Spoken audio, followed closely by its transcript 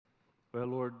Well,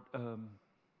 Lord,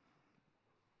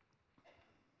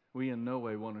 we in no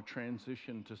way want to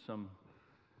transition to some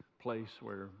place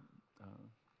where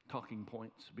talking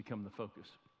points become the focus,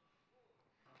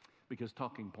 because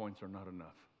talking points are not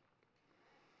enough.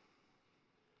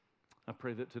 I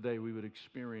pray that today we would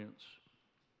experience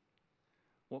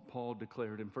what Paul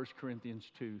declared in 1 Corinthians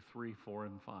 2, 3, 4,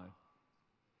 and 5.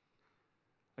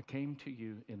 I came to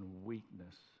you in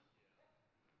weakness,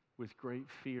 with great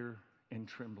fear and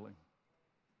trembling.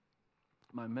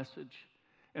 My message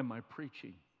and my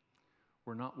preaching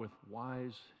were not with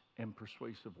wise and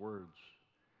persuasive words,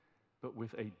 but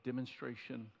with a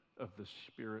demonstration of the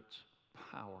Spirit's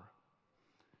power,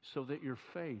 so that your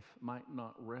faith might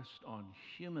not rest on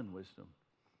human wisdom,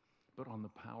 but on the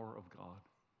power of God.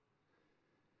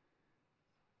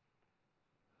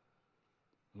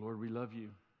 Lord, we love you,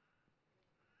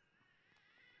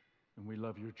 and we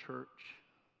love your church,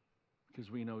 because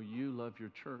we know you love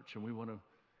your church, and we want to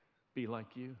be like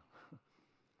you.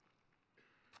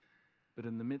 But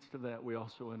in the midst of that, we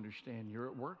also understand you're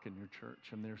at work in your church,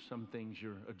 and there's some things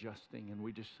you're adjusting, and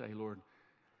we just say, Lord,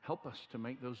 help us to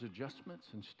make those adjustments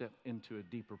and step into a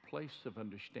deeper place of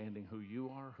understanding who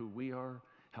you are, who we are,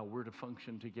 how we're to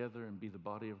function together and be the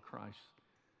body of Christ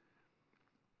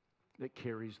that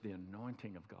carries the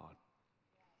anointing of God.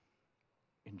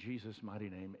 In Jesus' mighty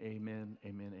name, amen,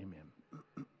 amen,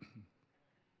 amen.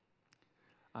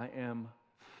 I am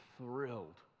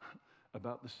thrilled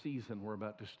about the season we're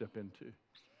about to step into.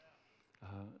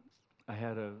 I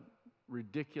had a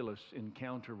ridiculous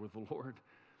encounter with the Lord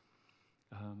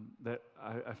that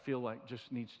I feel like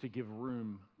just needs to give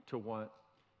room to what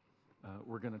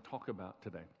we're going to talk about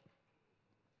today.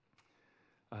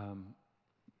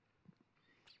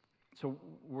 So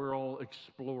we're all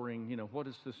exploring, what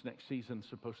is this next season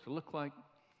supposed to look like?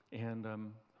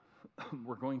 And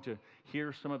we're going to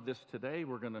hear some of this today.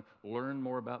 We're going to learn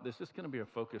more about this. It's going to be a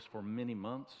focus for many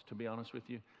months, to be honest with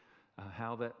you.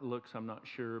 How that looks, I'm not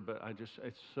sure, but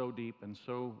it's so deep and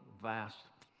so vast.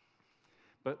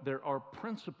 But there are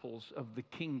principles of the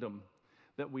kingdom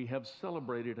that we have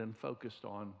celebrated and focused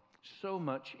on so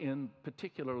much in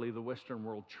particularly the Western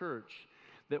world church,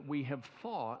 that we have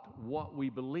thought what we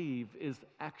believe is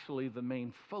actually the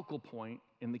main focal point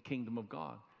in the kingdom of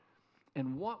God.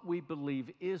 And what we believe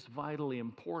is vitally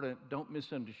important, don't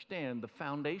misunderstand, the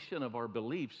foundation of our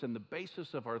beliefs and the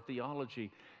basis of our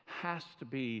theology has to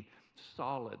be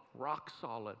solid, rock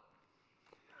solid.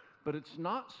 But it's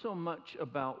not so much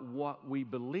about what we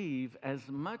believe as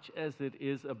much as it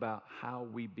is about how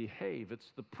we behave.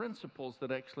 It's the principles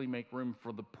that actually make room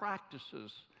for the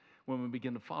practices when we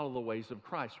begin to follow the ways of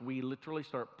Christ. We literally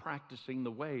start practicing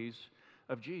the ways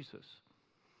of Jesus.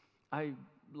 I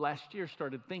last year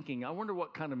started thinking, I wonder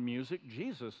what kind of music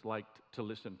Jesus liked to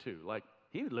listen to. Like,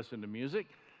 he would listen to music.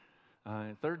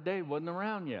 Third Day wasn't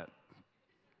around yet.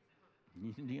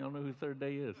 You don't know who Third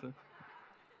Day is, huh?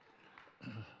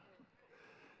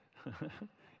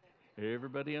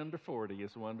 Everybody under 40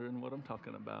 is wondering what I'm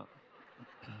talking about.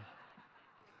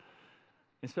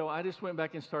 And so I just went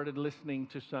back and started listening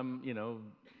to some,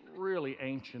 really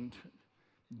ancient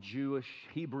Jewish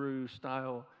Hebrew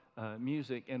style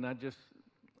music, and I just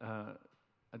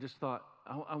thought,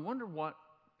 I wonder what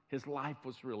his life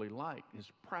was really like, his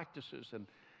practices,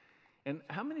 and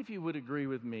how many of you would agree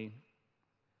with me?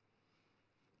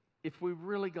 If we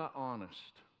really got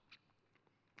honest,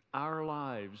 our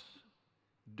lives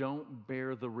don't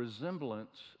bear the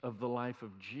resemblance of the life of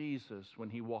Jesus when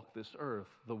he walked this earth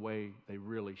the way they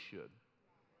really should.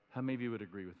 How many of you would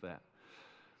agree with that?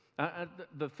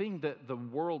 The thing that the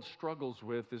world struggles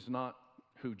with is not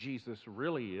who Jesus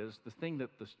really is. The thing that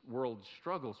the world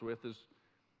struggles with is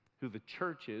who the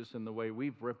church is and the way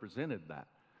we've represented that.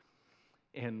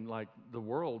 And like the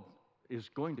world is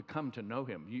going to come to know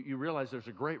him. You realize there's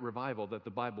a great revival that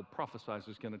the Bible prophesies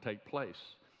is going to take place.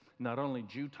 Not only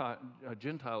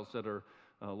Gentiles that are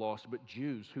lost, but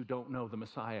Jews who don't know the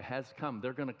Messiah has come.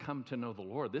 They're going to come to know the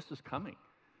Lord. This is coming.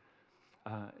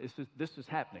 This is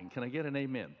happening. Can I get an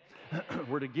amen?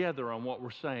 We're together on what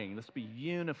we're saying. Let's be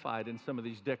unified in some of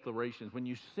these declarations. When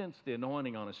you sense the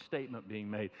anointing on a statement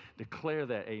being made, declare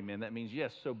that amen. That means,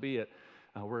 yes, so be it.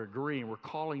 We're agreeing. We're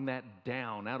calling that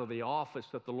down out of the office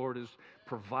that the Lord has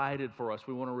provided for us.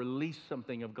 We want to release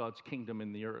something of God's kingdom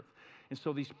in the earth. And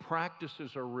so these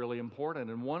practices are really important.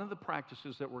 And one of the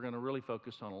practices that we're going to really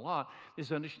focus on a lot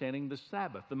is understanding the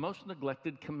Sabbath, the most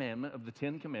neglected commandment of the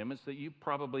 10 commandments that you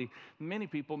probably, many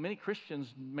people, many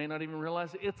Christians may not even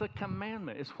realize it's a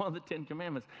commandment. It's one of the 10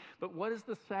 commandments. But what is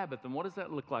the Sabbath and what does that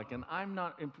look like? And I'm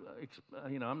not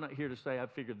here to say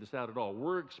I've figured this out at all.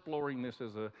 We're exploring this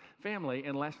as a family.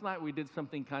 And last night we did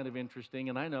something kind of interesting.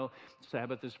 And I know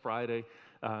Sabbath is Friday,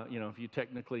 if you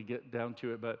technically get down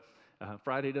to it, but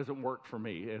Friday doesn't work for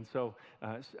me. And so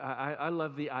I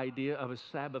love the idea of a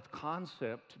Sabbath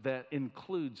concept that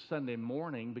includes Sunday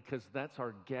morning because that's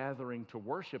our gathering to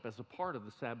worship as a part of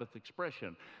the Sabbath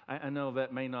expression. I know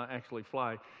that may not actually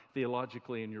fly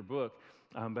theologically in your book,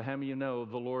 but how many of you know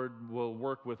the Lord will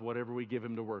work with whatever we give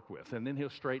him to work with? And then he'll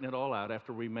straighten it all out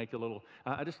after we make a little.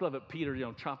 I just love it. Peter,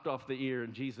 chopped off the ear,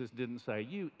 and Jesus didn't say,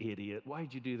 "You idiot,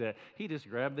 why'd you do that?" He just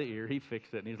grabbed the ear, he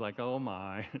fixed it, and he's like, "Oh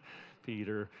my."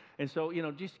 Peter. And so,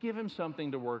 just give him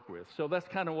something to work with. So that's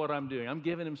kind of what I'm doing. I'm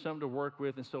giving him something to work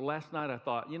with. And so last night I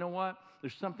thought, you know what?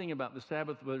 There's something about the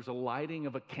Sabbath. There's a lighting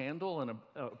of a candle and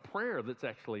a prayer that's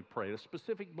actually prayed, a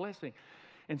specific blessing.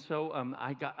 And so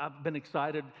I've been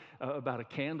excited about a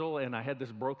candle, and I had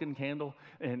this broken candle,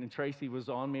 and Tracy was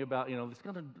on me about, it's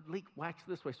going to leak wax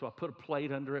this way. So I put a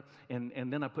plate under it, and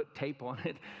then I put tape on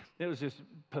it. It was just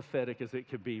pathetic as it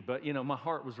could be, but, my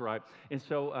heart was right. And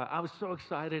so I was so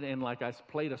excited, and I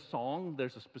played a song.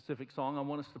 There's a specific song I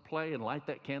want us to play and light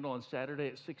that candle on Saturday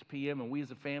at 6 p.m., and we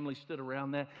as a family stood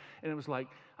around that, and it was like,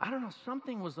 I don't know,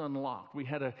 something was unlocked. We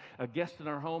had a guest in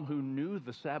our home who knew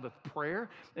the Sabbath prayer,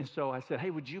 and so I said, hey,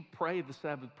 would you pray the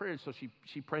Sabbath prayer? And so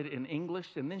she prayed it in English,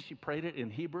 and then she prayed it in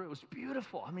Hebrew. It was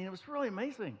beautiful. I mean, it was really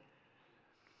amazing.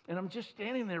 And I'm just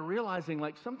standing there realizing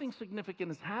something significant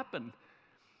has happened.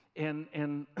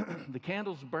 And the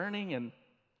candle's burning, and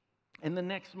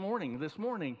this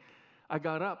morning, I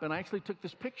got up, and I actually took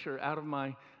this picture out of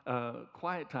my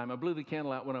quiet time. I blew the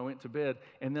candle out when I went to bed,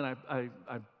 and then I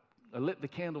lit the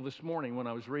candle this morning when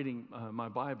I was reading my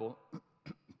Bible.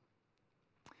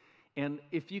 And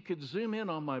if you could zoom in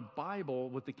on my Bible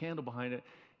with the candle behind it,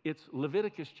 it's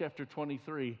Leviticus chapter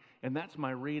 23, and that's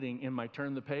my reading in my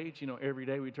turn the page. Every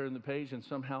day we turn the page, and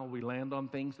somehow we land on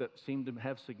things that seem to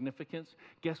have significance.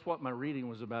 Guess what my reading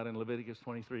was about in Leviticus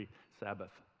 23? Sabbath.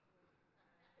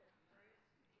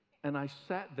 And I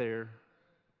sat there,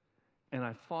 and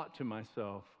I thought to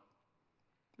myself,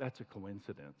 that's a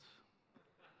coincidence.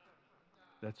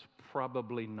 That's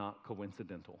probably not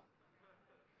coincidental.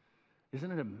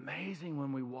 Isn't it amazing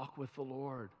when we walk with the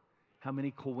Lord, how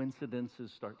many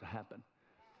coincidences start to happen?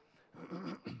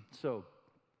 So,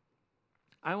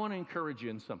 I want to encourage you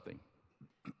in something.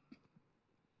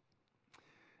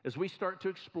 As we start to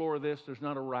explore this, there's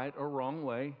not a right or wrong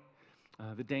way.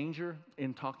 The danger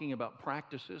in talking about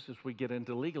practices is we get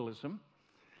into legalism,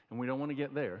 and we don't want to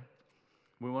get there.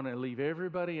 We want to leave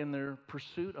everybody in their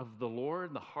pursuit of the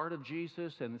Lord, the heart of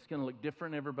Jesus, and it's going to look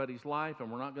different in everybody's life,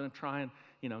 and we're not going to try and,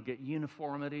 get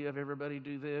uniformity of everybody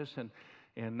do this,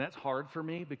 and that's hard for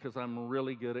me because I'm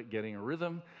really good at getting a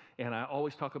rhythm, and I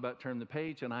always talk about turn the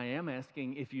page, and I am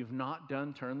asking if you've not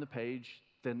done turn the page,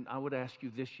 then I would ask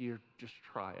you this year, just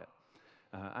try it.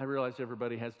 I realize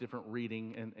everybody has different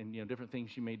reading and different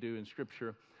things you may do in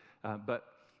Scripture, but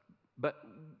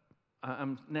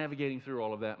I'm navigating through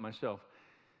all of that myself.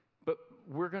 But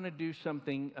we're going to do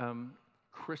something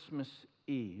Christmas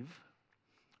Eve.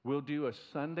 We'll do a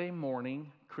Sunday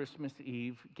morning Christmas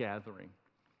Eve gathering.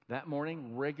 That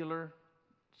morning, regular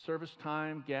service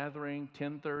time, gathering,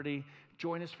 10:30.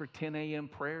 Join us for 10 a.m.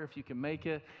 prayer if you can make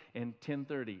it, and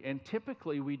 10:30. And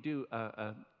typically we do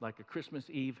a Christmas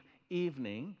Eve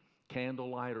evening,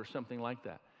 candlelight or something like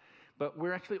that. But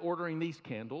we're actually ordering these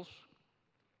candles,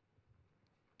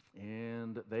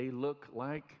 and they look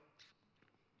like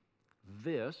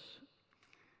this,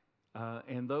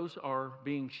 and those are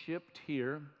being shipped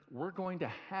here. We're going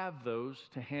to have those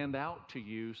to hand out to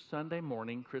you Sunday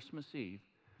morning, Christmas Eve,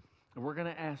 and we're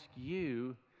going to ask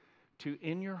you to,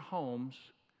 in your homes,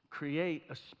 create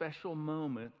a special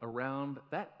moment around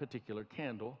that particular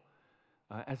candle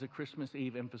as a Christmas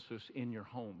Eve emphasis in your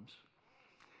homes.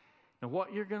 Now,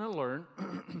 what you're going to learn,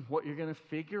 what you're going to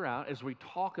figure out as we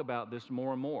talk about this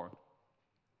more and more,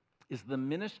 is the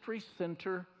ministry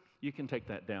center. You can take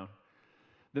that down.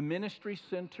 The ministry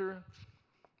center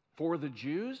for the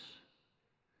Jews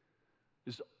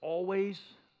is always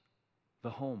the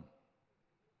home.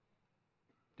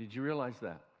 Did you realize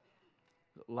that?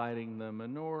 Lighting the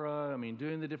menorah,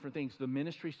 doing the different things. The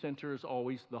ministry center is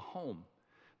always the home.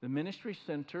 The ministry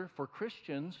center for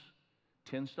Christians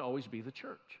tends to always be the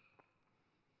church.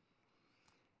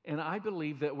 And I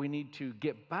believe that we need to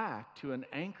get back to an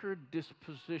anchored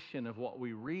disposition of what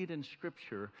we read in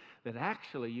Scripture, that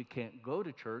actually you can't go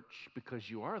to church because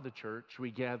you are the church. We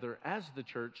gather as the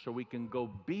church so we can go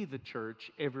be the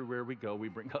church everywhere we go. We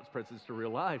bring God's presence to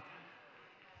real life.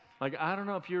 Like, I don't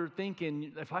know if you're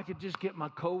thinking, if I could just get my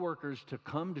coworkers to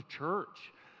come to church,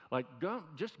 like,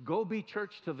 just go be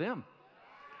church to them.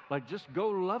 Like, just go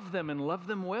love them and love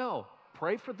them well.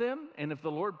 Pray for them, and if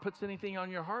the Lord puts anything on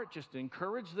your heart, just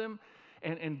encourage them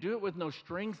and do it with no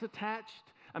strings attached.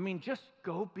 I mean, just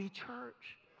go be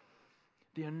church.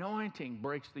 The anointing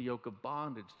breaks the yoke of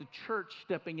bondage. The church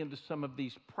stepping into some of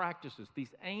these practices, these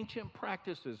ancient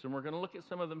practices, and we're going to look at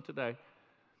some of them today.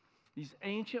 These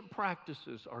ancient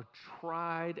practices are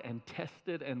tried and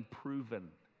tested and proven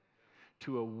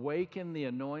to awaken the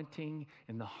anointing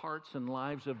in the hearts and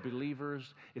lives of believers.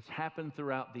 It's happened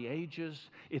throughout the ages.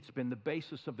 It's been the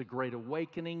basis of the great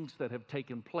awakenings that have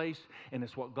taken place, and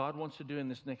it's what God wants to do in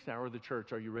this next hour of the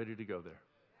church. Are you ready to go there?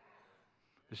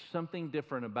 There's something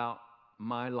different about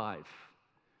my life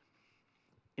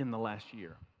in the last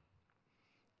year,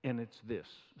 and it's this.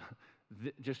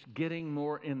 Just getting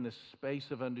more in the space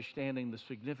of understanding the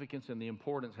significance and the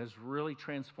importance has really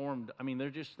transformed. I mean, there are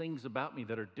just things about me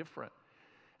that are different.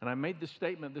 And I made this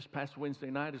statement this past Wednesday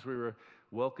night as we were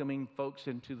welcoming folks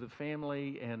into the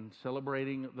family and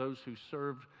celebrating those who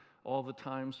served all the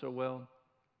time so well.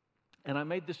 And I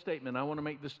made this statement. I want to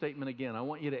make this statement again. I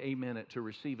want you to amen it, to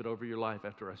receive it over your life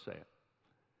after I say it.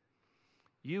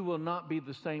 You will not be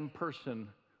the same person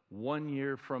 1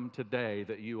 year from today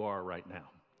that you are right now.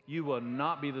 You will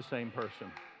not be the same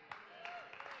person.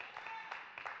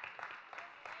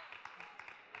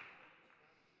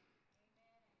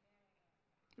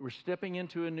 We're stepping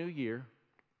into a new year.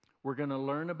 We're going to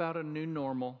learn about a new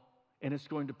normal, and it's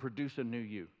going to produce a new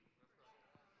you.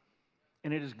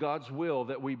 And it is God's will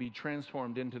that we be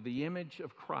transformed into the image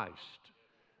of Christ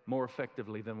more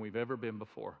effectively than we've ever been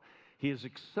before. He is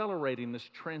accelerating this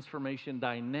transformation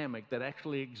dynamic that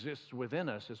actually exists within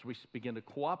us as we begin to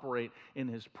cooperate in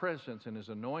His presence, and His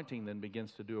anointing then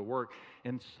begins to do a work.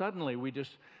 And suddenly we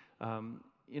just,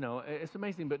 it's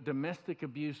amazing, but domestic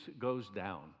abuse goes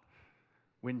down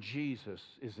when Jesus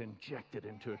is injected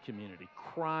into a community.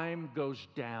 Crime goes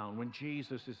down when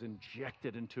Jesus is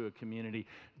injected into a community.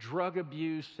 Drug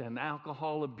abuse and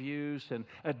alcohol abuse and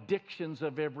addictions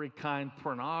of every kind,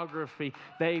 pornography,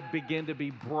 they begin to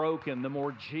be broken the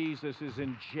more Jesus is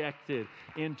injected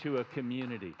into a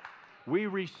community. We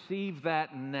receive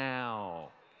that now.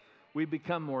 We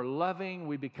become more loving,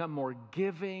 we become more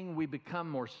giving, we become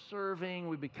more serving,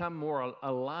 we become more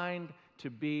aligned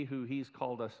to be who He's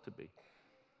called us to be.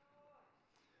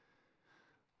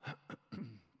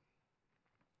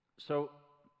 So,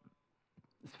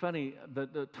 it's funny,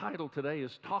 the title today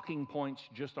is Talking Points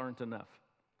Just Aren't Enough.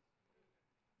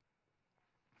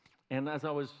 And as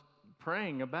I was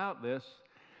praying about this,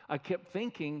 I kept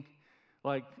thinking,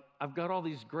 like, I've got all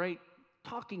these great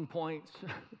talking points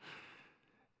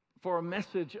for a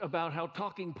message about how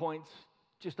talking points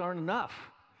just aren't enough.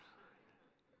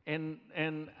 And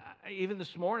even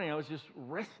this morning, I was just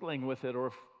wrestling with it,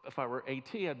 or if I were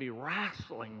AT, I'd be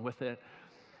wrestling with it.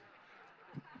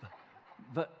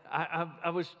 But I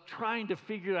was trying to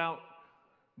figure out,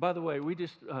 by the way, we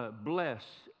just bless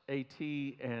AT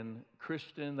and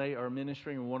Kristen. They are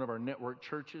ministering in one of our network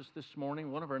churches this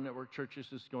morning. One of our network churches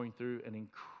is going through an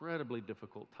incredibly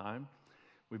difficult time.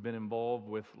 We've been involved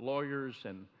with lawyers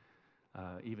and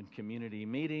even community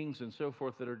meetings and so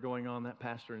forth that are going on. That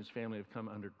pastor and his family have come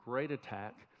under great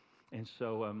attack. And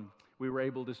so we were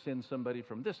able to send somebody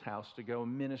from this house to go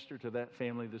minister to that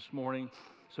family this morning.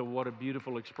 So what a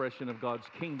beautiful expression of God's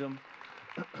kingdom.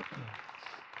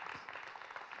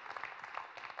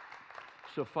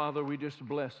 So, Father, we just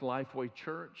bless Lifeway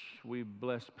Church. We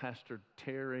bless Pastor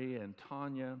Terry and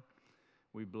Tanya.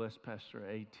 We bless Pastor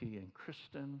A.T. and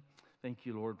Kristen. Thank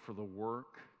you, Lord, for the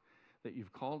work that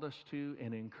you've called us to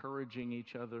and encouraging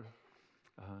each other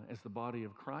as the body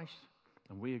of Christ.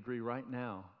 And we agree right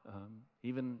now,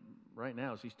 even right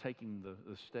now as he's taking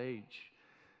the stage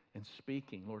and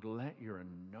speaking, Lord, let your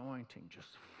anointing just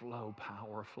flow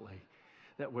powerfully.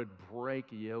 That would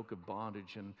break a yoke of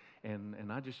bondage. And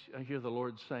I hear the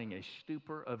Lord saying a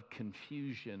stupor of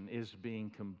confusion is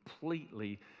being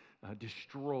completely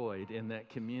destroyed in that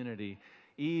community,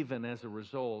 even as a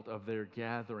result of their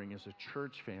gathering as a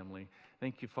church family.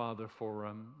 Thank you, Father,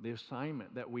 for the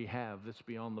assignment that we have that's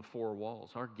beyond the four walls.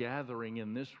 Our gathering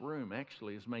in this room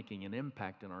actually is making an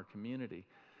impact in our community.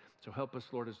 So help us,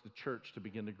 Lord, as the church to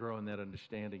begin to grow in that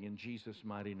understanding. In Jesus'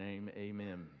 mighty name,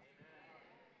 amen.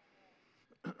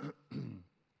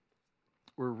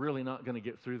 we're really not going to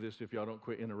get through this if y'all don't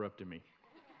quit interrupting me.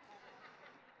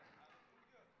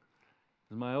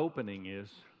 My opening is,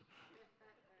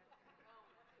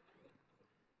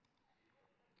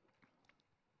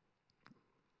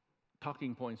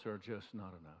 talking points are just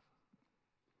not enough.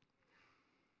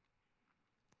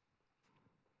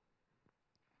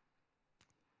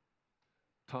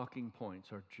 Talking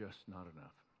points are just not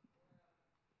enough.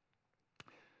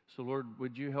 So, Lord,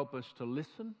 would you help us to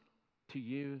listen to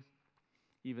you,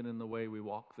 even in the way we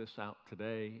walk this out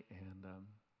today? And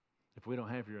if we don't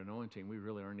have your anointing, we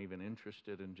really aren't even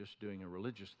interested in just doing a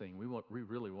religious thing. We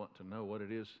really want to know what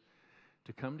it is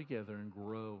to come together and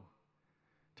grow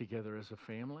together as a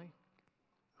family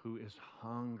who is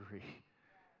hungry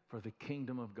for the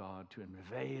kingdom of God to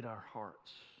invade our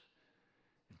hearts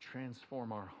and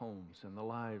transform our homes and the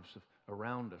lives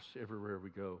around us everywhere we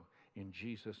go. In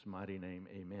Jesus' mighty name,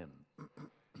 amen.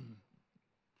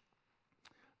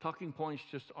 Talking points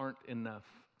just aren't enough.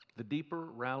 The deeper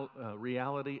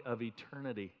reality of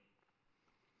eternity.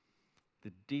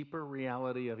 The deeper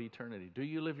reality of eternity. Do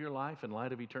you live your life in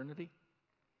light of eternity?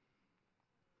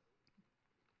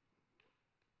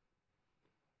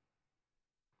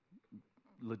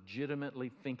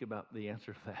 Legitimately think about the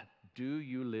answer to that. Do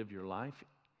you live your life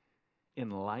in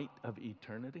light of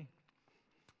eternity?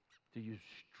 Do you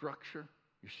structure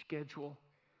your schedule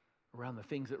around the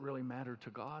things that really matter to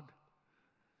God?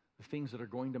 The things that are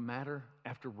going to matter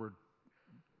after we're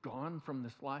gone from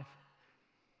this life?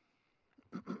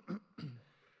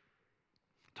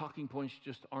 Talking points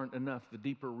just aren't enough. The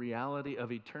deeper reality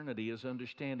of eternity is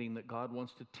understanding that God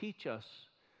wants to teach us,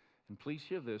 and please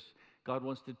hear this, God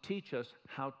wants to teach us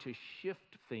how to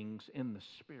shift things in the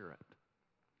Spirit.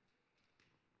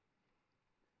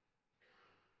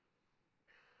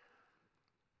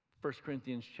 1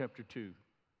 Corinthians chapter 2.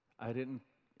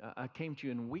 I came to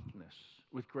you in weakness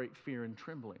with great fear and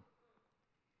trembling.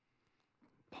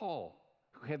 Paul,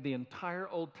 who had the entire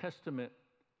Old Testament,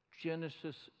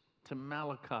 Genesis to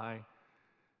Malachi,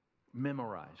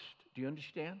 memorized. Do you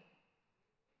understand?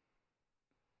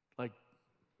 Like,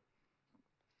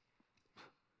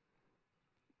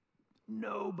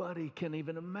 nobody can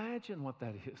even imagine what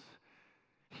that is.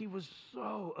 He was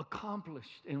so accomplished.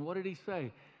 And what did he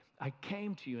say? I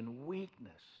came to you in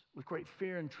weakness with great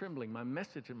fear and trembling. My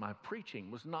message and my preaching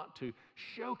was not to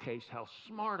showcase how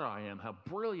smart I am, how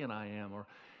brilliant I am, or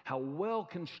how well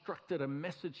constructed a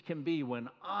message can be when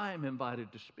I'm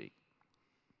invited to speak.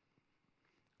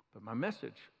 But my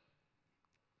message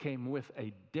came with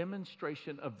a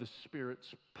demonstration of the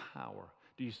Spirit's power.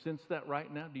 Do you sense that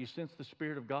right now? Do you sense the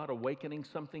Spirit of God awakening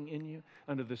something in you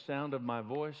under the sound of my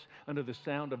voice, under the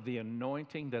sound of the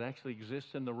anointing that actually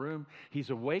exists in the room? He's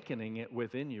awakening it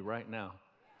within you right now.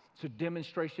 It's a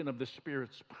demonstration of the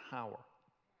Spirit's power.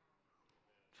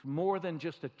 It's more than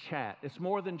just a chat. It's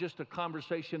more than just a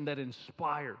conversation that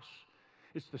inspires.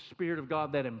 It's the Spirit of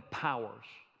God that empowers.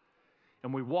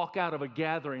 And we walk out of a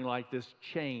gathering like this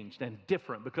changed and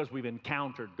different because we've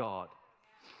encountered God.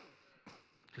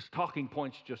 Because talking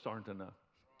points just aren't enough.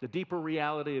 The deeper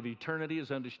reality of eternity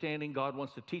is understanding God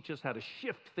wants to teach us how to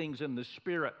shift things in the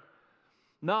Spirit.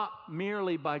 Not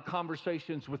merely by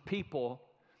conversations with people,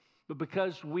 but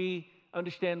because we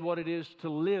understand what it is to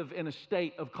live in a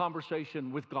state of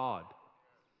conversation with God.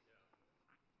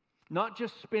 Not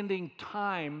just spending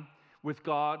time with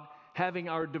God, having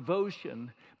our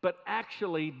devotion, but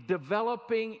actually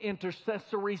developing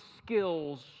intercessory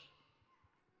skills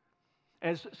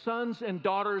as sons and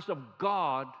daughters of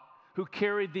God who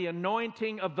carried the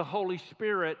anointing of the Holy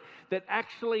Spirit that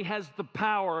actually has the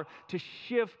power to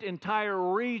shift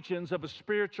entire regions of a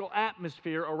spiritual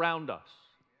atmosphere around us.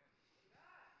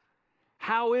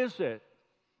 How is it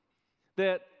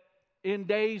that in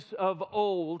days of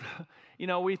old,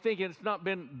 we think it's not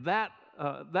been that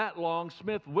long,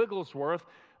 Smith Wigglesworth,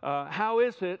 how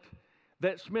is it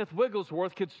that Smith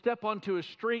Wigglesworth could step onto a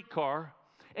streetcar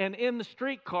and in the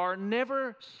streetcar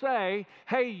never say,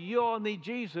 hey, you all need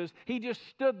Jesus? He just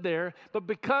stood there. But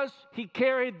because he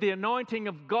carried the anointing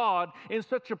of God in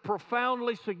such a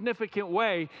profoundly significant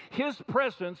way, his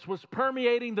presence was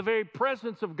permeating the very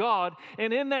presence of God.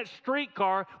 And in that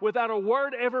streetcar, without a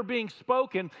word ever being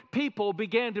spoken, people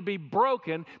began to be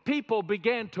broken. People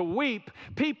began to weep.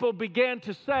 People began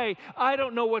to say, I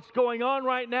don't know what's going on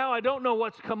right now. I don't know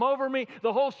what's come over me.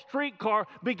 The whole streetcar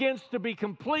begins to be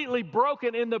completely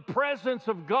broken in the presence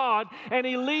of God, and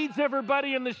he leads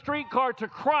everybody in the streetcar to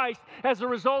Christ as a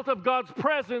result of God's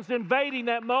presence invading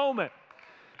that moment.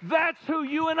 That's who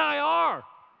you and I are.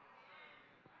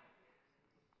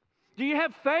 Do you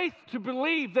have faith to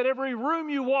believe that every room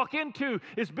you walk into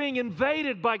is being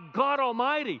invaded by God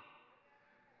Almighty?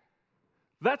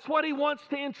 That's what he wants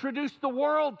to introduce the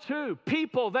world to.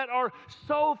 People that are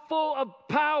so full of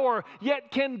power,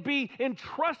 yet can be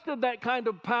entrusted that kind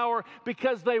of power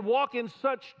because they walk in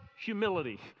such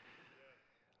humility.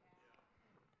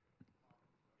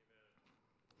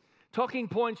 Talking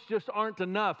points just aren't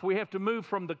enough. We have to move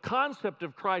from the concept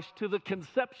of Christ to the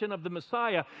conception of the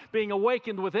Messiah being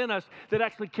awakened within us that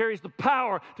actually carries the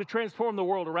power to transform the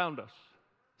world around us.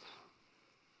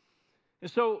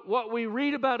 And so what we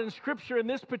read about in Scripture in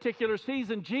this particular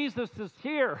season, Jesus is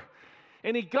here.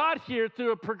 And he got here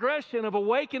through a progression of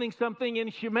awakening something in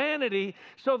humanity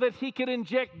so that he could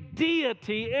inject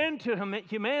deity into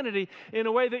humanity in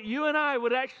a way that you and I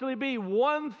would actually be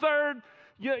one-third.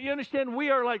 You understand, we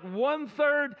are like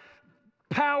one-third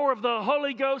power of the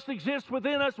Holy Ghost exists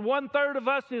within us. One-third of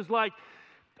us is like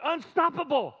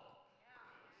unstoppable.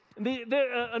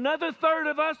 Another third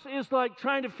of us is like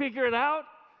trying to figure it out.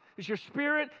 It's your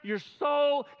spirit, your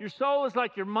soul. Your soul is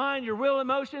like your mind, your will,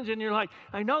 emotions. And you're like,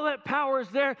 I know that power is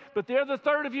there, but the other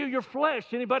third of you, your flesh.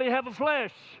 Anybody have a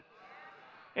flesh?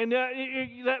 And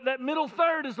that middle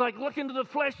third is like looking to the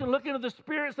flesh and looking to the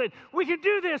spirit saying, we can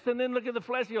do this. And then look at the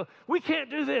flesh and go, we can't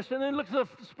do this. And then look at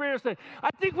the spirit and say, I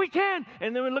think we can.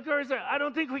 And then we look at her and say, I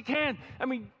don't think we can. I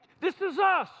mean, this is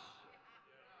us.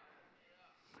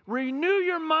 Renew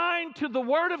your mind to the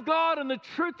Word of God and the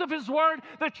truth of His Word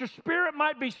that your spirit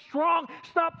might be strong.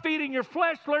 Stop feeding your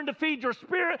flesh. Learn to feed your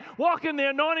spirit. Walk in the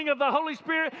anointing of the Holy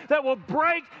Spirit that will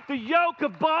break the yoke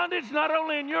of bondage not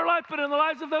only in your life but in the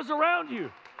lives of those around you.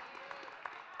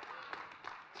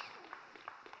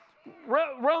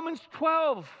 Romans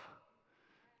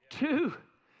 12:2.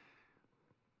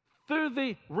 Through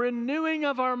the renewing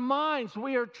of our minds,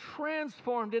 we are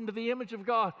transformed into the image of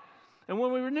God. And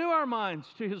when we renew our minds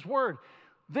to His Word,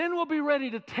 then we'll be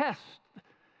ready to test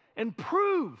and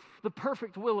prove the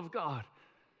perfect will of God.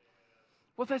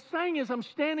 What that's saying is I'm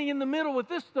standing in the middle with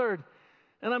this third,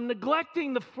 and I'm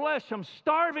neglecting the flesh. I'm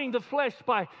starving the flesh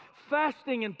by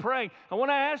fasting and praying. I want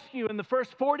to ask you, in the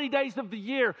first 40 days of the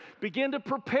year, begin to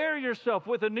prepare yourself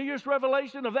with a New Year's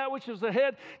revelation of that which is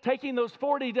ahead, taking those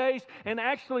 40 days and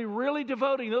actually really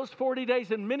devoting those 40 days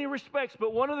in many respects.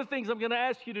 But one of the things I'm going to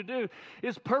ask you to do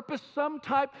is purpose some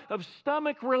type of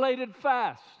stomach-related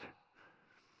fast.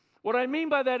 What I mean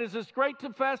by that is it's great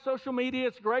to fast social media.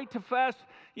 It's great to fast,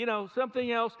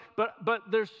 something else. But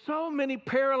there's so many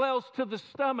parallels to the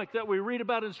stomach that we read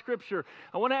about in Scripture.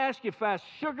 I want to ask you, fast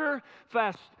sugar,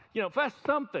 fast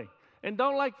something. And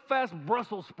don't fast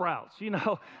Brussels sprouts,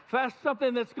 Fast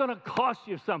something that's going to cost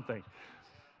you something.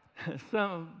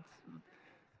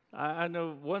 I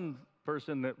know one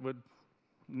person that would,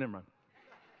 never mind.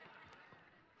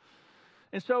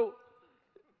 And so,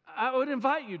 I would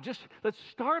invite you, let's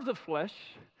starve the flesh,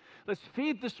 let's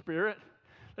feed the Spirit,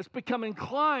 let's become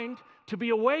inclined to be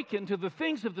awakened to the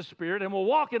things of the Spirit, and we'll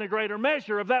walk in a greater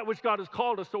measure of that which God has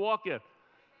called us to walk in.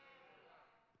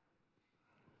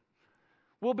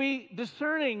 We'll be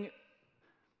discerning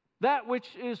that which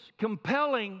is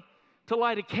compelling to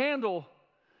light a candle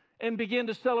and begin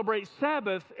to celebrate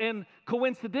Sabbath, and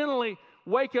coincidentally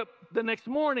wake up the next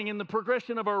morning in the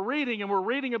progression of our reading, and we're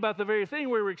reading about the very thing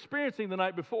we were experiencing the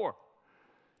night before.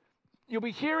 You'll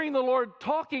be hearing the Lord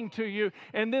talking to you,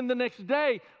 and then the next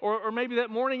day, or maybe that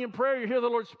morning in prayer, you hear the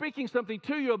Lord speaking something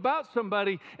to you about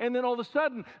somebody, and then all of a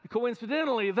sudden,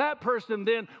 coincidentally, that person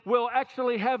then will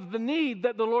actually have the need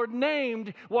that the Lord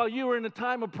named while you were in a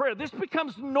time of prayer. This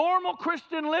becomes normal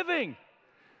Christian living.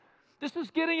 This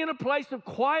is getting in a place of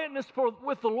quietness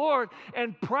with the Lord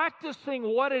and practicing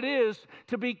what it is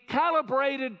to be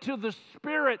calibrated to the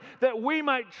Spirit that we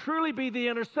might truly be the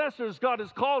intercessors God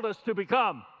has called us to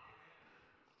become.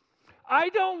 I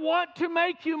don't want to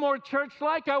make you more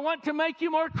church-like. I want to make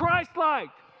you more Christ-like.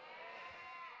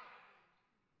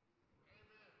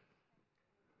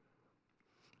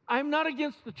 I'm not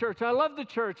against the church. I love the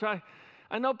church. I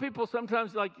know people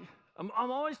sometimes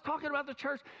I'm always talking about the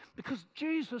church because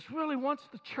Jesus really wants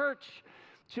the church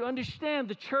to understand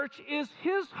the church is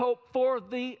His hope for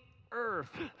the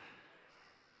earth.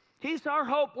 He's our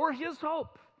hope. We're His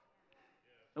hope.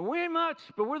 And we ain't much,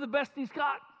 but we're the best He's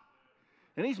got.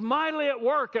 And He's mightily at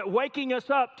work at waking us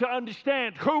up to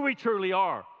understand who we truly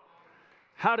are,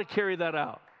 how to carry that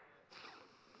out.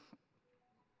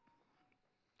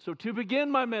 So to begin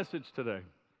my message today,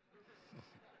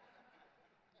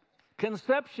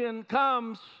 conception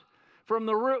comes from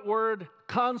the root word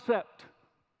concept.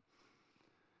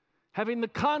 Having the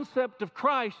concept of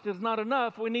Christ is not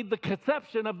enough. We need the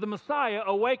conception of the Messiah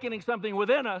awakening something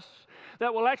within us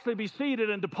that will actually be seeded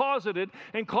and deposited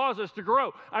and cause us to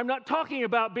grow. I'm not talking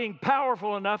about being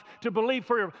powerful enough to believe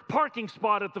for your parking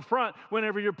spot at the front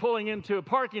whenever you're pulling into a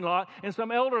parking lot and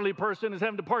some elderly person is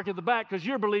having to park at the back because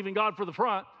you're believing God for the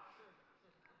front.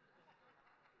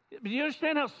 Do you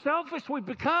understand how selfish we've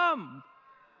become?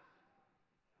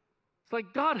 It's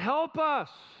like, God, help us.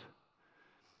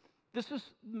 This is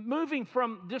moving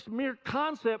from just mere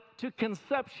concept to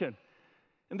conception.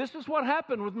 And this is what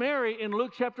happened with Mary in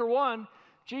Luke chapter 1.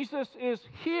 Jesus is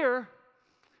here,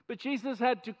 but Jesus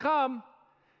had to come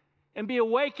and be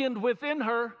awakened within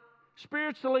her,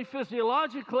 spiritually,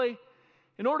 physiologically,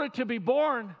 in order to be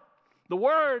born. The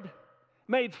Word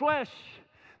made flesh.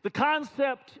 The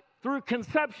concept through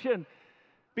conception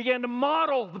began to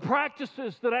model the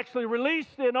practices that actually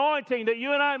released the anointing that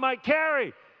you and I might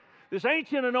carry. This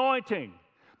ancient anointing.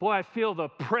 Boy, I feel the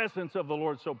presence of the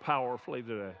Lord so powerfully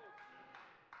today.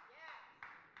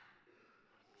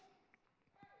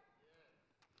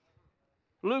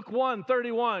 Luke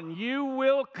 1:31, you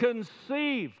will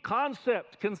conceive,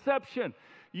 concept, conception.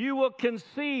 You will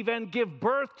conceive and give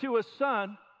birth to a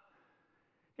son,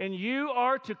 and you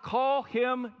are to call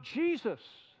him Jesus.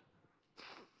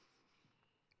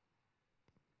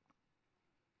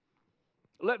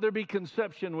 Let there be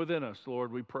conception within us,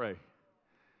 Lord, we pray.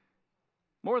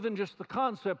 More than just the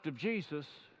concept of Jesus,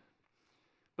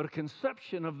 but a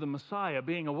conception of the Messiah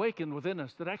being awakened within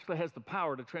us that actually has the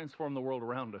power to transform the world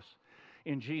around us.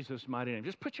 In Jesus' mighty name.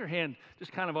 Just put your hand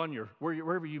just kind of on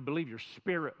wherever you believe your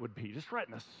spirit would be, just right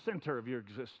in the center of your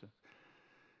existence.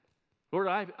 Lord,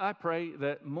 I pray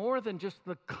that more than just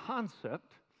the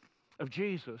concept of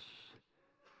Jesus,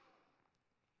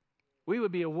 we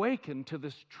would be awakened to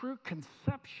this true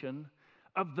conception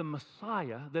of the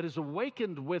Messiah that is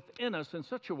awakened within us in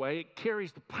such a way it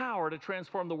carries the power to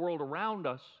transform the world around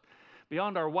us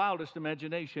beyond our wildest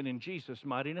imagination in Jesus'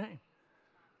 mighty name.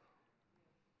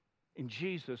 In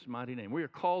Jesus' mighty name. We are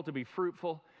called to be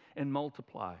fruitful and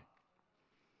multiply.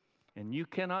 And you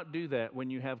cannot do that when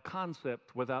you have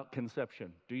concept without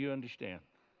conception. Do you understand?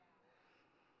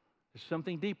 There's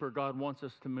something deeper God wants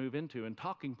us to move into, and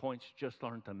talking points just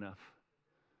aren't enough.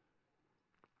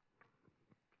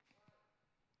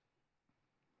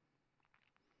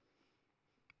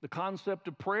 The concept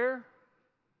of prayer.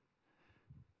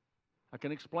 I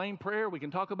can explain prayer. We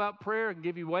can talk about prayer. I can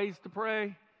give you ways to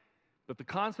pray. But the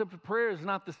concept of prayer is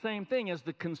not the same thing as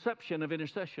the conception of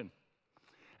intercession.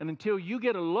 And until you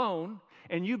get alone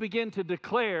and you begin to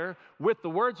declare with the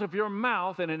words of your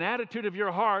mouth and an attitude of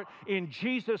your heart in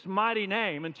Jesus' mighty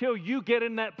name, until you get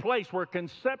in that place where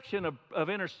conception of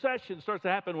intercession starts to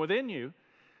happen within you,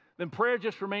 then prayer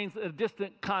just remains a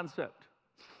distant concept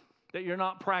that you're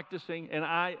not practicing. And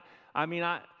I'm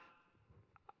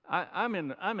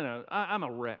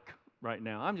a wreck right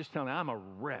now. I'm just telling you, I'm a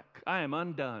wreck. I am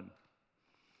undone.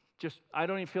 I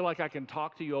don't even feel like I can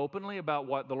talk to you openly about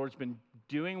what the Lord's been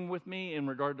doing with me in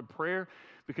regard to prayer,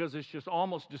 because it's just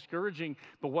almost discouraging.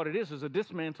 But what it is a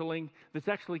dismantling that's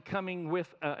actually coming with,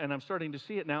 and I'm starting to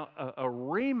see it now, a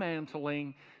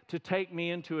remantling to take me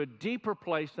into a deeper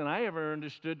place than I ever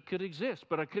understood could exist.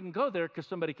 But I couldn't go there because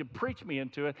somebody could preach me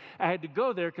into it. I had to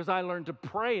go there because I learned to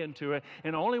pray into it.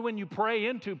 And only when you pray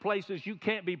into places you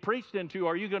can't be preached into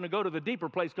are you going to go to the deeper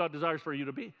place God desires for you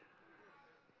to be.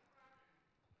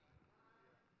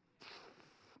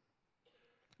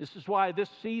 This is why this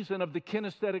season of the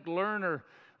kinesthetic learner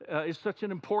is such an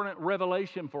important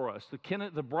revelation for us.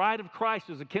 The bride of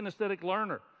Christ is a kinesthetic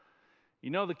learner.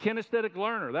 You know, the kinesthetic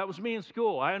learner, that was me in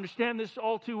school. I understand this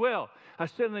all too well. I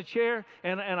sit in the chair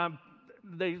and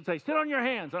they say, sit on your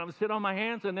hands. And I would sit on my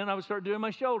hands, and then I would start doing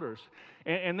my shoulders.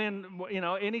 And then, you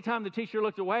know, anytime the teacher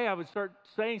looked away, I would start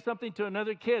saying something to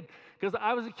another kid, because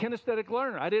I was a kinesthetic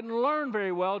learner. I didn't learn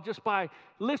very well just by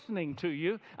listening to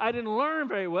you. I didn't learn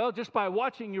very well just by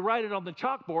watching you write it on the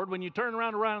chalkboard. When you turn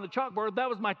around on the chalkboard, that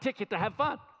was my ticket to have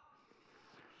fun.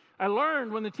 I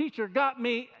learned when the teacher got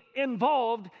me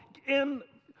involved in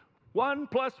 1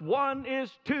 + 1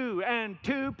 is 2, and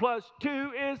 2 +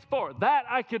 2 is 4. That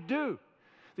I could do.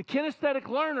 The kinesthetic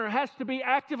learner has to be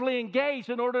actively engaged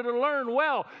in order to learn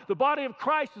well. The body of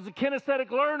Christ is a kinesthetic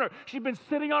learner. She's been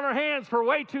sitting on her hands for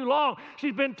way too long.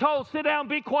 She's been told, sit down,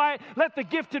 be quiet, let the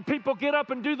gifted people get up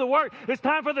and do the work. It's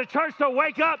time for the church to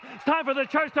wake up. It's time for the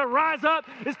church to rise up.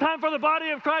 It's time for the body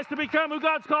of Christ to become who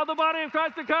God's called the body of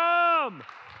Christ to come.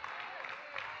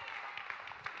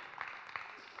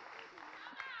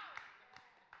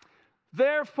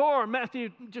 Therefore,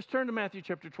 just turn to Matthew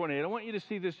chapter 28. I want you to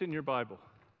see this in your Bible.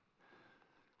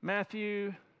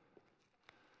 Matthew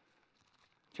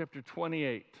chapter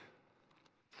 28.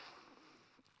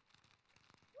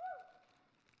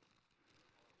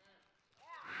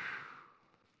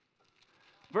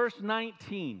 Verse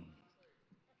 19.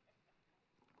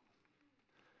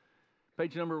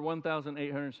 Page number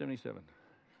 1877.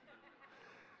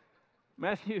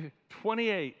 Matthew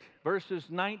 28, verses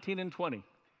 19 and 20.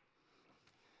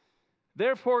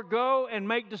 Therefore, go and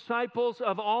make disciples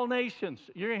of all nations.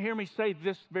 You're going to hear me say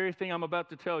this very thing I'm about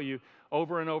to tell you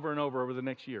over and over and over the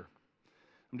next year.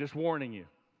 I'm just warning you.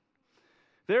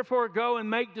 Therefore, go and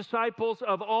make disciples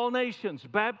of all nations,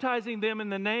 baptizing them in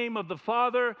the name of the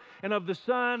Father and of the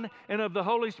Son and of the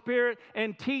Holy Spirit,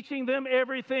 and teaching them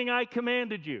everything I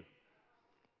commanded you.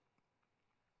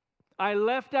 I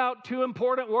left out two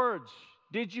important words.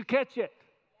 Did you catch it?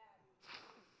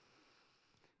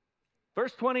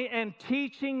 Verse 20, and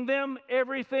teaching them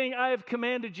everything I have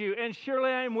commanded you, and surely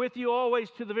I am with you always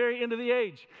to the very end of the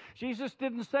age. Jesus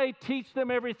didn't say, teach them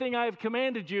everything I have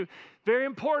commanded you. Very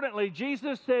importantly,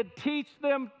 Jesus said, teach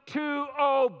them to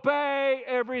obey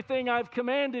everything I've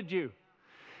commanded you.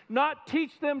 Not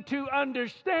teach them to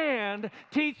understand,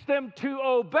 teach them to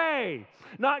obey.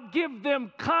 Not give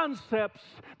them concepts,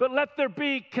 but let there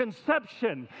be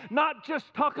conception. Not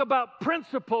just talk about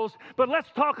principles, but let's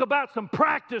talk about some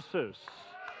practices.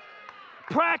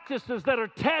 Practices that are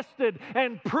tested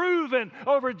and proven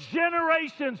over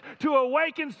generations to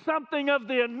awaken something of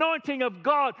the anointing of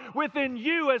God within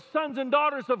you as sons and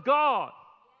daughters of God.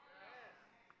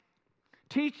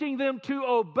 Teaching them to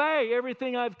obey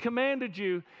everything I've commanded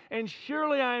you, and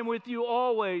surely I am with you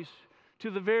always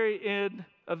to the very end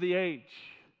of the age.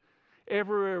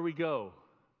 Everywhere we go,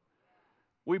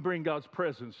 we bring God's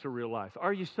presence to real life.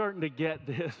 Are you starting to get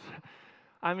this?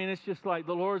 I mean, it's just like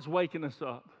the Lord's waking us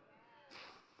up.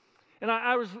 And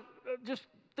I was just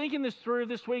thinking this through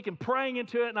this week and praying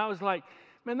into it, and I was like,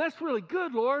 man, that's really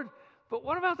good, Lord. But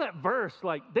what about that verse?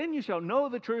 Like, then you shall know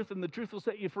the truth, and the truth will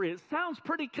set you free. It sounds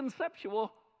pretty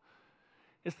conceptual.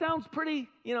 It sounds pretty,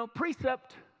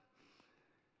 precept.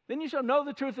 Then you shall know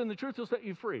the truth, and the truth will set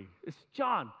you free. It's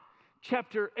John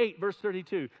chapter 8, verse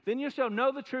 32. Then you shall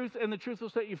know the truth, and the truth will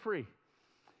set you free.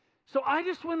 So I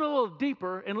just went a little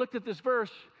deeper and looked at this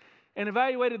verse and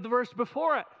evaluated the verse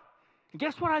before it. And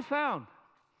guess what I found?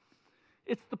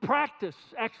 It's the practice,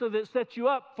 actually, that sets you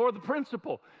up for the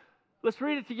principle. Let's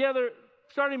read it together,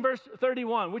 starting verse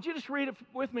 31. Would you just read it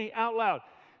with me out loud?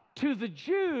 To the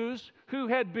Jews who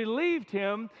had believed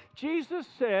him, Jesus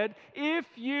said, if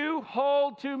you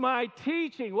hold to my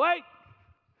teaching. Wait.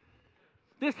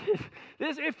 This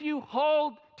if you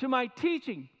hold to my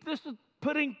teaching. This is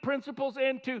putting principles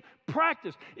into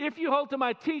practice. If you hold to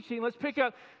my teaching, let's pick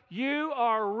up, you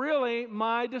are really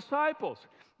my disciples.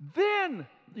 Then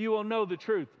you will know the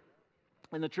truth,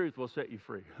 and the truth will set you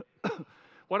free.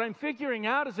 What I'm figuring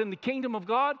out is in the kingdom of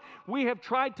God, we have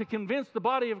tried to convince the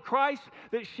body of Christ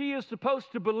that she is supposed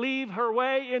to believe her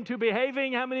way into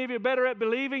behaving. How many of you are better at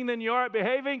believing than you are at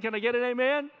behaving? Can I get an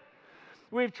amen?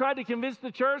 We've tried to convince the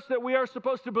church that we are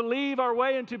supposed to believe our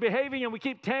way into behaving, and we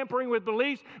keep tampering with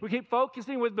beliefs. We keep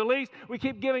focusing with beliefs. We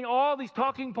keep giving all these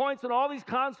talking points and all these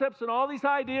concepts and all these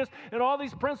ideas and all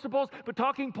these principles, but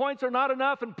talking points are not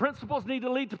enough, and principles need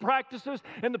to lead to practices,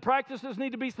 and the practices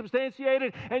need to be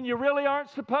substantiated, and you really aren't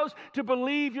supposed to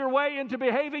believe your way into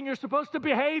behaving. You're supposed to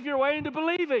behave your way into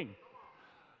believing.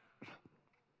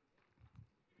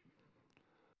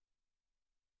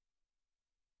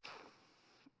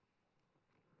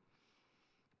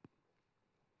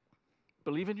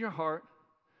 Believe in your heart,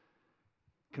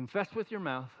 confess with your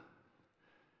mouth,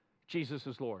 Jesus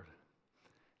is Lord.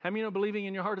 How many know believing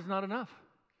in your heart is not enough?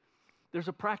 There's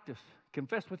a practice.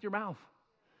 Confess with your mouth.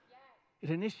 It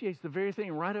initiates the very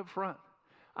thing right up front.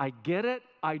 I get it,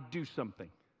 I do something.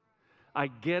 I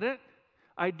get it,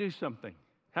 I do something.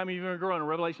 How many of you are going to grow in a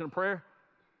revelation of prayer?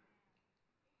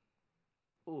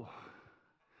 Oh,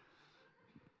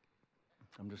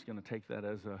 I'm just going to take that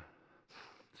as a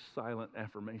silent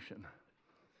affirmation.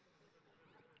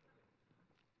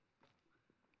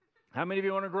 How many of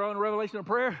you want to grow in a revelation of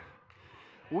prayer?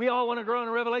 We all want to grow in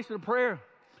a revelation of prayer.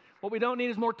 What we don't need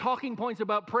is more talking points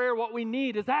about prayer. What we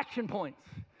need is action points.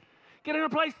 Get in a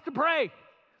place to pray.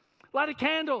 Light a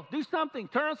candle. Do something.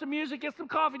 Turn on some music. Get some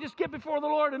coffee. Just get before the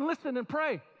Lord and listen and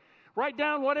pray. Write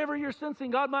down whatever you're sensing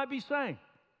God might be saying.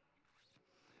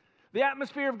 The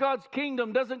atmosphere of God's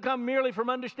kingdom doesn't come merely from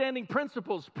understanding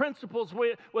principles. Principles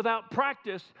without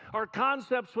practice are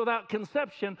concepts without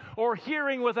conception, or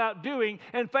hearing without doing,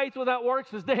 and faith without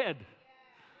works is dead.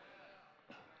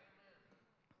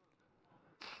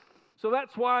 So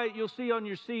that's why you'll see on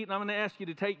your seat, and I'm going to ask you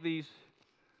to take these.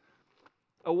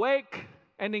 Awake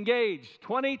and engaged.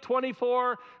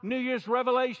 2024 New Year's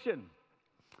revelation.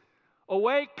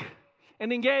 Awake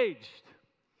and engaged.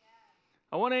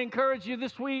 I want to encourage you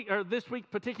this week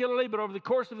particularly, but over the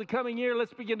course of the coming year,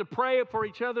 let's begin to pray for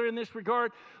each other in this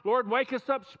regard. Lord, wake us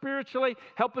up spiritually.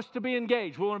 Help us to be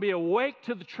engaged. We want to be awake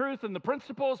to the truth and the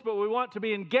principles, but we want to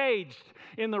be engaged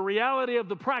in the reality of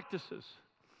the practices.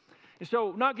 And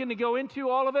so, not going to go into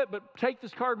all of it, but take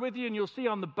this card with you, and you'll see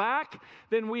on the back,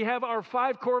 then we have our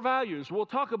 5 core values. We'll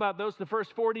talk about those the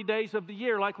first 40 days of the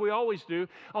year, like we always do.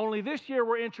 Only this year,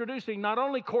 we're introducing not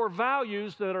only core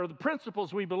values that are the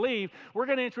principles we believe, we're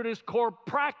going to introduce core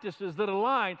practices that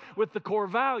align with the core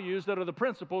values that are the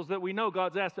principles that we know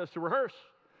God's asked us to rehearse.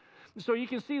 So you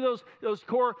can see those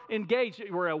core engaged.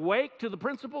 We're awake to the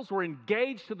principles. We're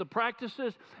engaged to the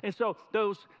practices. And so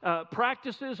those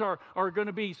practices are going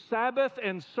to be Sabbath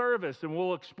and service. And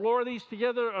we'll explore these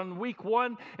together on week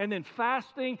 1. And then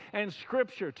fasting and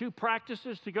Scripture. 2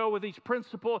 practices to go with each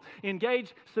principle.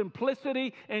 Engage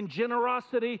simplicity and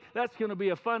generosity. That's going to be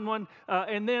a fun one.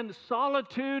 And then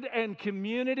solitude and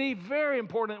community. Very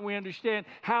important that we understand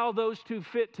how those 2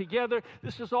 fit together.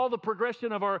 This is all the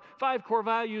progression of our 5 core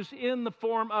values in the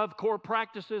form of core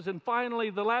practices. And finally,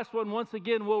 the last one, once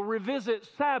again, we'll revisit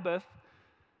Sabbath.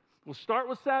 We'll start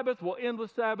with Sabbath, we'll end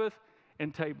with Sabbath,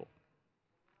 and table.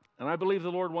 And I believe the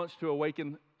Lord wants to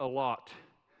awaken a lot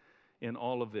in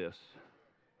all of this.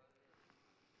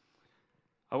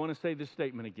 I want to say this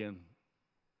statement again.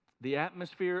 The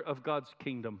atmosphere of God's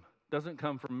kingdom doesn't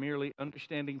come from merely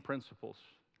understanding principles.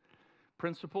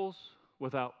 Principles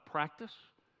without practice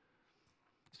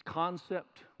is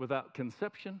concept without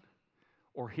conception,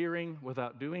 or hearing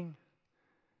without doing,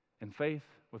 and faith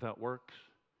without works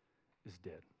is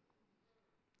dead.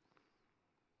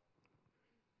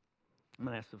 I'm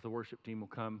going to ask if the worship team will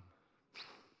come.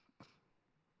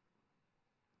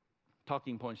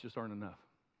 Talking points just aren't enough.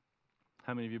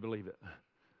 How many of you believe it?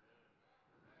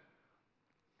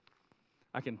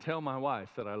 I can tell my wife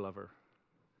that I love her,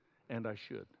 and I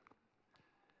should.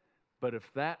 But if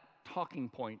that talking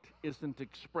point isn't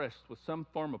expressed with some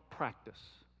form of practice,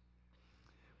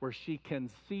 where she can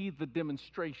see the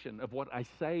demonstration of what I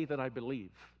say that I believe,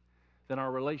 then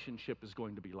our relationship is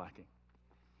going to be lacking.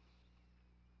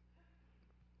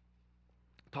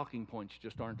 Talking points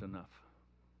just aren't enough.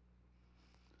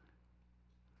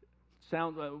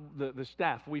 The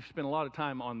staff, we've spent a lot of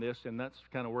time on this, and that's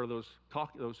kind of where those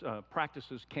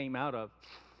practices came out of.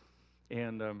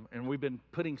 And we've been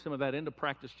putting some of that into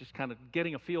practice, just kind of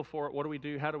getting a feel for it. What do we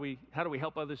do? How do we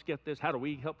help others get this? How do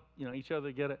we help each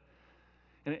other get it?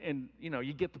 And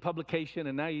you get the publication,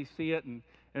 and now you see it, and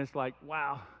it's like,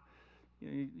 wow.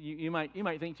 You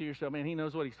might think to yourself, man, he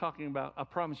knows what he's talking about. I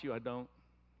promise you I don't.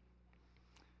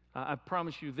 I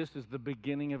promise you this is the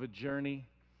beginning of a journey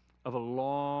of a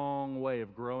long way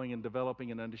of growing and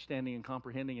developing and understanding and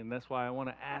comprehending. And that's why I want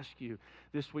to ask you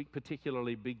this week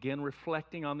particularly, begin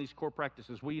reflecting on these core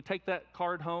practices. Will you take that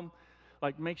card home?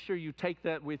 Like, make sure you take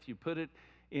that with you. Put it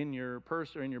in your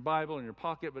purse or in your Bible, in your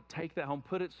pocket, but take that home,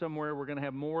 put it somewhere. We're going to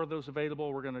have more of those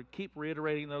available. We're going to keep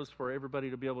reiterating those for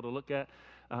everybody to be able to look at.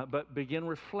 But begin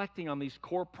reflecting on these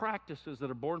core practices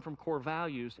that are born from core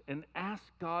values, and ask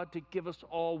God to give us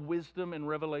all wisdom and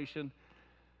revelation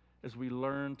as we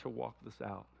learn to walk this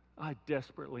out. I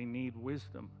desperately need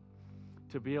wisdom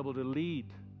to be able to lead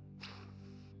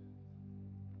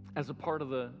as a part of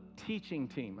the teaching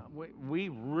team. We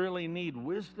really need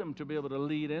wisdom to be able to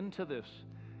lead into this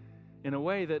in a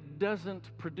way that doesn't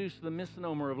produce the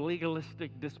misnomer of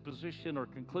legalistic disposition or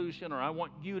conclusion, or I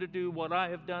want you to do what I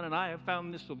have done and I have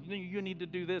found this, so you need to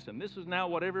do this, and this is now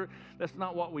whatever. That's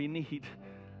not what we need.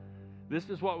 This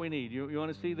is what we need. You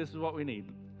want to see? This is what we need.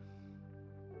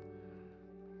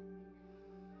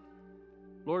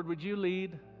 Lord, would you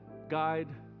lead, guide,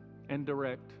 and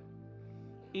direct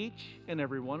each and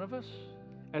every one of us,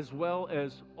 as well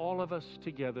as all of us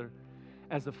together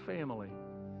as a family.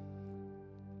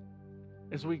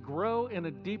 As we grow in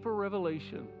a deeper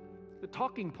revelation, the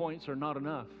talking points are not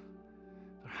enough.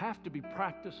 There have to be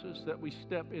practices that we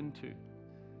step into,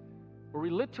 where we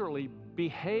literally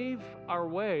behave our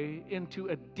way into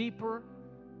a deeper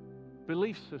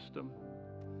belief system,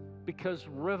 because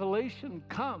revelation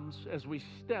comes as we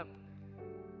step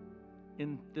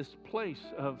in this place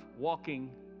of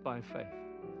walking by faith.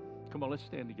 Come on, let's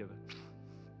stand together.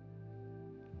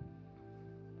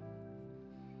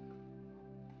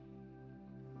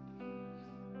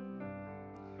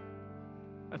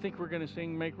 I think we're going to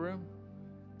sing Make Room.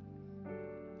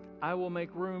 I will make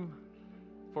room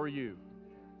for you.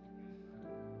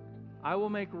 I will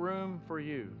make room for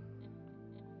you.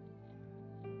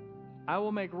 I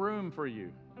will make room for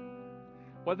you.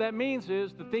 What that means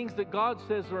is the things that God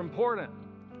says are important,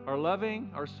 our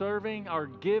loving, our serving, our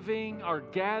giving, our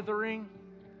gathering,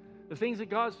 the things that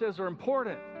God says are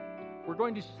important, we're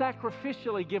going to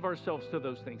sacrificially give ourselves to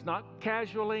those things. Not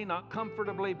casually, not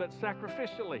comfortably, but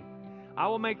sacrificially. I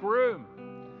will make room.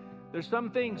 There's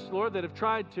some things, Lord, that have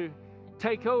tried to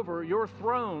take over your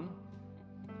throne.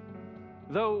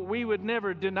 Though we would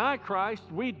never deny Christ,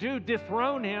 we do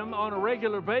dethrone Him on a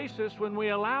regular basis when we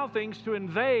allow things to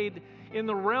invade in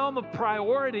the realm of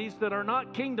priorities that are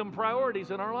not kingdom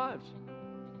priorities in our lives.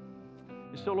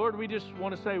 And so, Lord, we just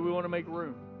want to say we want to make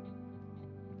room.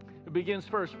 It begins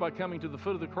first by coming to the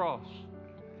foot of the cross.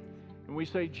 And we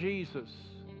say, Jesus,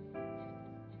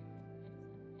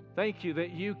 thank you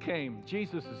that you came.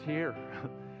 Jesus is here.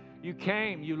 You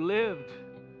came, you lived.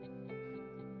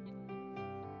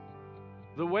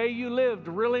 The way you lived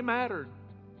really mattered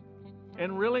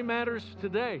and really matters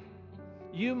today.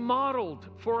 You modeled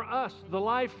for us the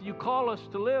life you call us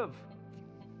to live.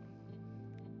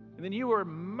 And then you were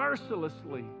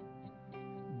mercilessly,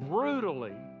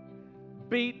 brutally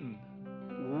beaten,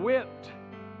 whipped,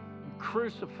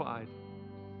 crucified,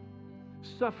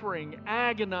 suffering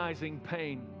agonizing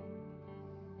pain,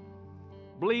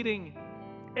 bleeding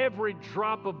every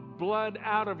drop of blood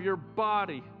out of your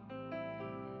body,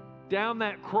 down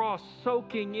that cross,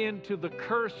 soaking into the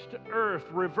cursed earth,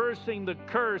 reversing the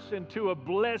curse into a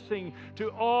blessing to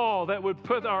all that would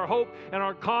put our hope and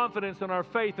our confidence and our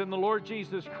faith in the Lord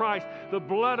Jesus Christ. The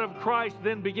blood of Christ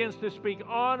then begins to speak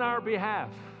on our behalf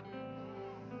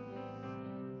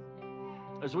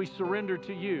as we surrender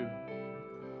to you.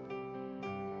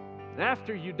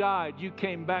 After you died, you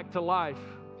came back to life.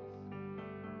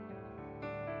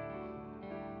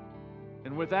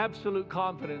 And with absolute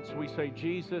confidence, we say,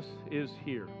 Jesus is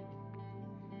here,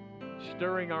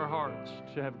 stirring our hearts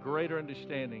to have greater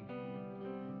understanding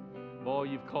of all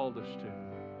you've called us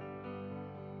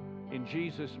to. In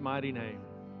Jesus' mighty name.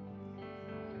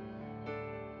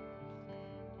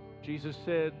 Jesus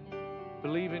said,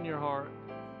 believe in your heart,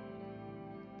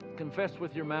 confess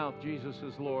with your mouth Jesus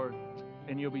is Lord,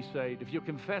 and you'll be saved. If you'll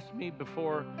confess me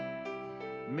before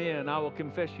men, I will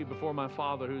confess you before my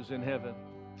Father who's in heaven.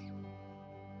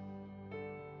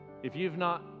 If you've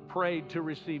not prayed to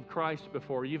receive Christ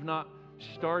before, you've not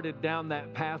started down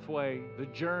that pathway, the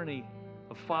journey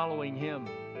of following Him,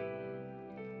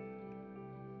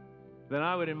 then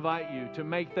I would invite you to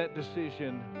make that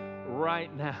decision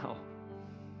right now.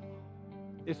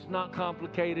 It's not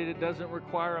complicated. It doesn't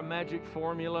require a magic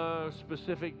formula, a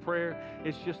specific prayer.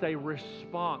 It's just a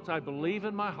response. I believe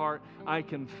in my heart. I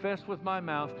confess with my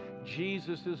mouth,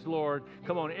 Jesus is Lord.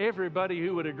 Come on, everybody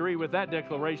who would agree with that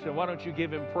declaration, why don't you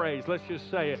give Him praise? Let's just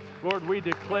say it. Lord, we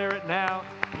declare it now.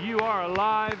 You are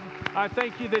alive. I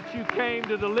thank you that you came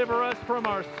to deliver us from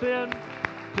our sin,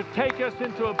 to take us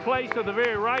into a place of the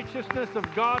very righteousness of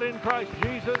God in Christ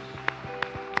Jesus.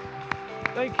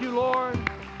 Thank you, Lord.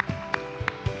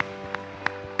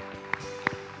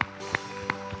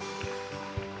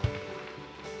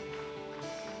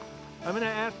 I'm going to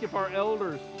ask if our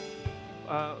elders,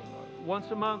 once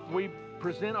a month we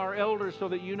present our elders so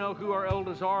that you know who our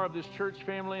elders are of this church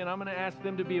family, and I'm going to ask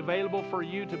them to be available for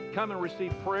you to come and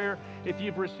receive prayer. If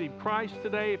you've received Christ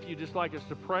today, if you'd just like us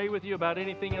to pray with you about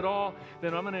anything at all,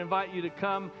 then I'm going to invite you to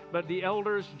come. But the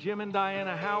elders, Jim and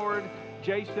Diana Howard,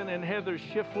 Jason and Heather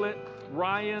Shiflett,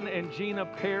 Ryan and Gina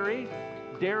Perry,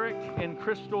 Derek and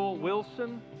Crystal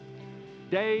Wilson,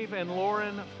 Dave and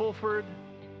Lauren Fulford,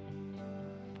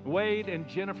 Wade and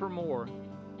Jennifer Moore.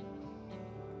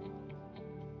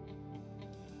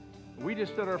 We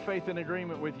just set our faith in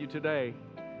agreement with you today.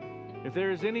 If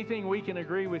there is anything we can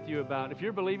agree with you about, if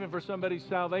you're believing for somebody's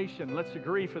salvation, let's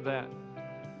agree for that.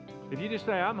 If you just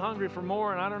say, I'm hungry for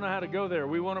more and I don't know how to go there,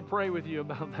 we want to pray with you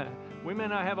about that. We may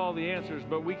not have all the answers,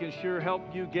 but we can sure help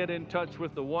you get in touch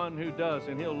with the one who does,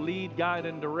 and He'll lead, guide,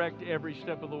 and direct every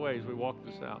step of the way as we walk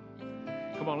this out.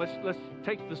 Come on, let's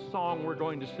take the song we're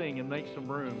going to sing and make some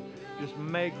room. Just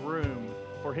make room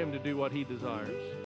for Him to do what He desires.